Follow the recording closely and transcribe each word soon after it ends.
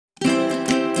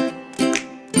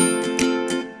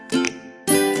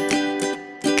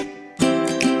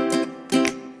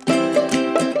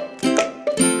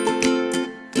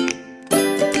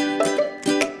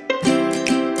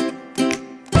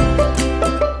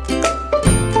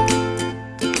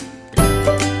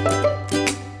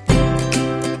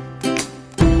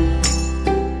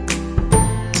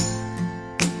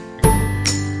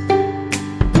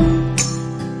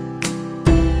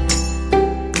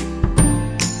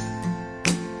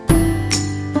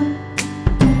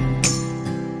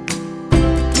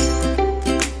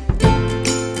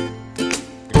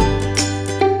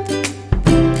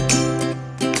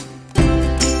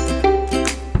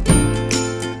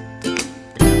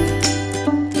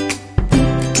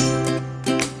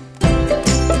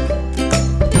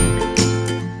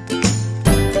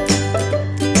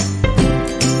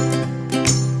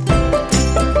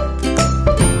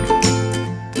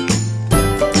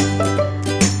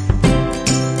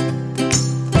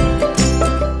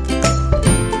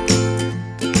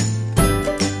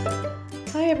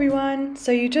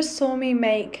just saw me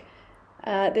make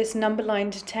this number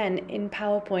line to 10 in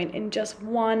PowerPoint in just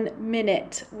 1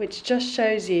 minute, which just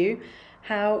shows you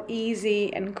how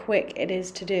easy and quick it is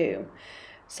to do.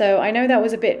 So I know that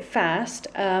was a bit fast,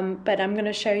 but I'm going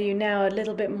to show you now a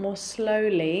little bit more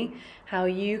slowly how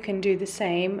you can do the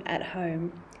same at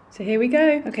home. So here we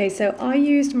go. Okay, so I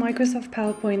used Microsoft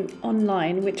PowerPoint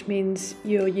online, which means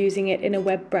you're using it in a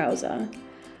web browser.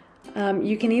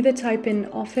 You can either type in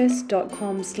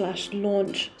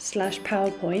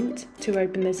office.com/launch/PowerPoint to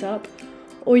open this up,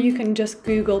 or you can just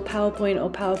Google PowerPoint or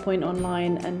PowerPoint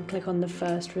online and click on the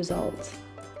first result.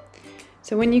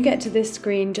 So when you get to this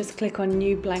screen, just click on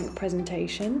New Blank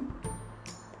Presentation.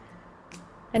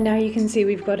 And now you can see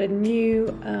we've got a new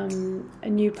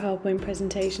PowerPoint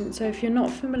presentation. So if you're not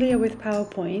familiar with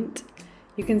PowerPoint,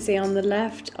 you can see on the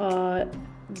left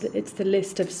it's the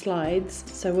list of slides.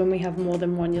 So when we have more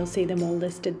than one, you'll see them all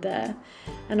listed there.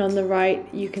 And on the right,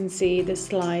 you can see the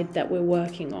slide that we're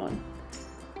working on.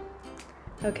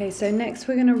 Okay, so next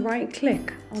we're going to right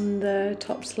click on the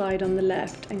top slide on the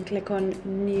left and click on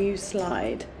New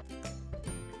Slide.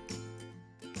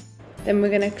 Then we're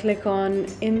going to click on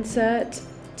Insert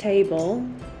Table,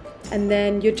 and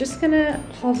then you're just going to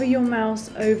hover your mouse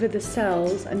over the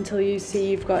cells until you see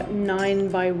you've got 9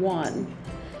 by 1.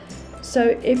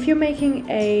 So if you're making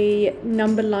a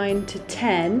number line to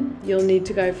 10, you'll need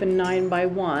to go for 9 by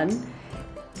 1.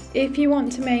 If you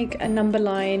want to make a number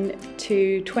line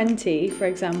to 20, for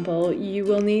example, you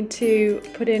will need to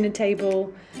put in a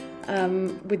table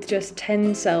with just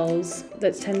 10 cells,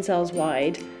 that's 10 cells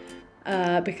wide,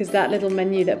 because that little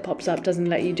menu that pops up doesn't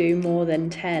let you do more than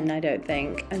 10, I don't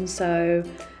think. And so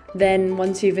then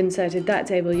once you've inserted that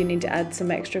table, you need to add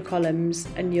some extra columns,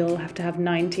 and you'll have to have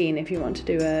 19 if you want to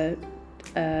do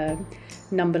a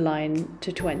number line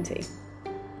to 20.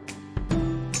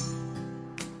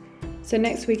 So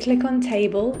next we click on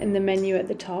Table in the menu at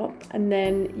the top, and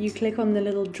then you click on the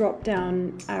little drop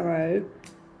down arrow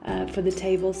for the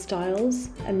table styles,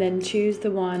 and then choose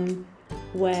the one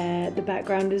where the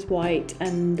background is white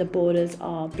and the borders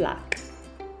are black.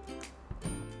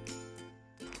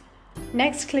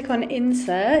 Next, click on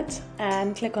Insert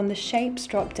and click on the Shapes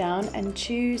drop down and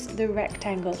choose the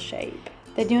rectangle shape.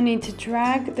 Then you'll need to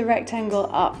drag the rectangle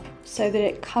up so that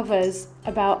it covers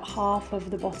about half of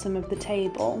the bottom of the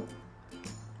table,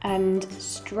 and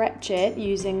stretch it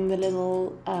using the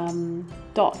little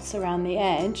dots around the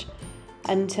edge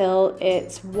until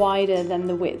it's wider than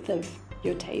the width of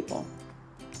your table.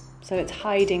 So it's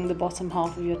hiding the bottom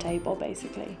half of your table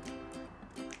basically.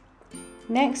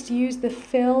 Next, use the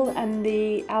fill and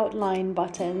the outline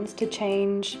buttons to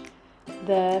change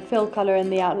the fill color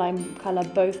and the outline color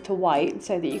both to white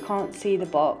so that you can't see the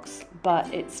box, but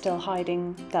it's still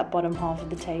hiding that bottom half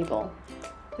of the table.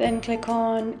 Then click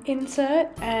on Insert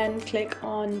and click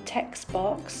on Text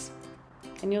Box,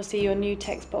 and you'll see your new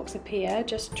text box appear.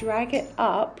 Just drag it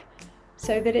up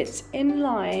so that it's in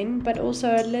line, but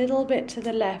also a little bit to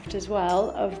the left as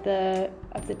well of the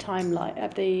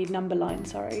number line,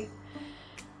 sorry.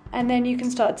 And then you can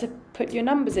start to put your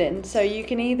numbers in. So you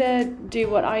can either do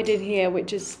what I did here,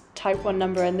 which is type one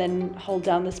number and then hold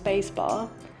down the space bar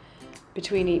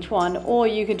between each one, or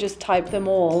you could just type them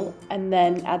all and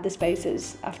then add the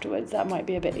spaces afterwards. That might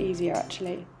be a bit easier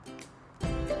actually.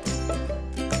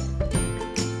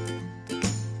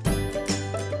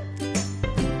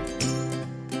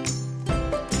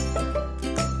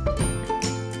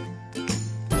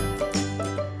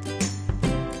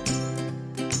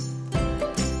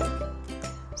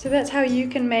 So that's how you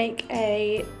can make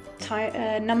a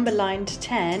number line to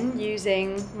 10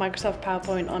 using Microsoft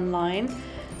PowerPoint online.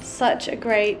 Such a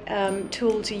great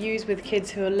tool to use with kids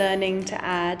who are learning to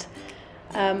add.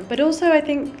 But also I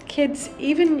think kids,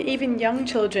 even young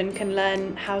children, can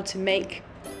learn how to make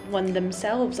one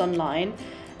themselves online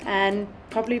and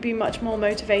probably be much more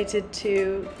motivated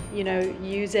to, you know,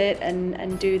 use it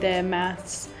and do their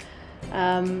maths,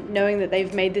 knowing that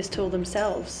they've made this tool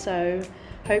themselves. So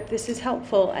hope this is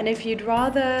helpful, and if you'd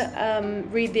rather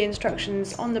read the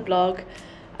instructions on the blog,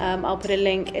 I'll put a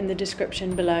link in the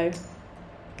description below.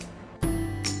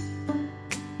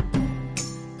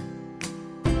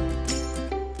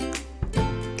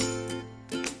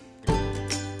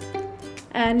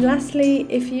 And lastly,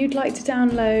 if you'd like to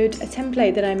download a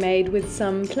template that I made with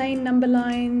some plain number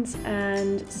lines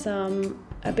and some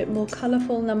a bit more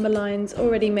colourful number lines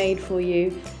already made for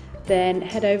you, then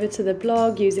head over to the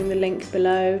blog using the link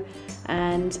below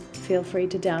and feel free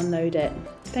to download it.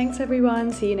 Thanks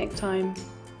everyone, see you next time.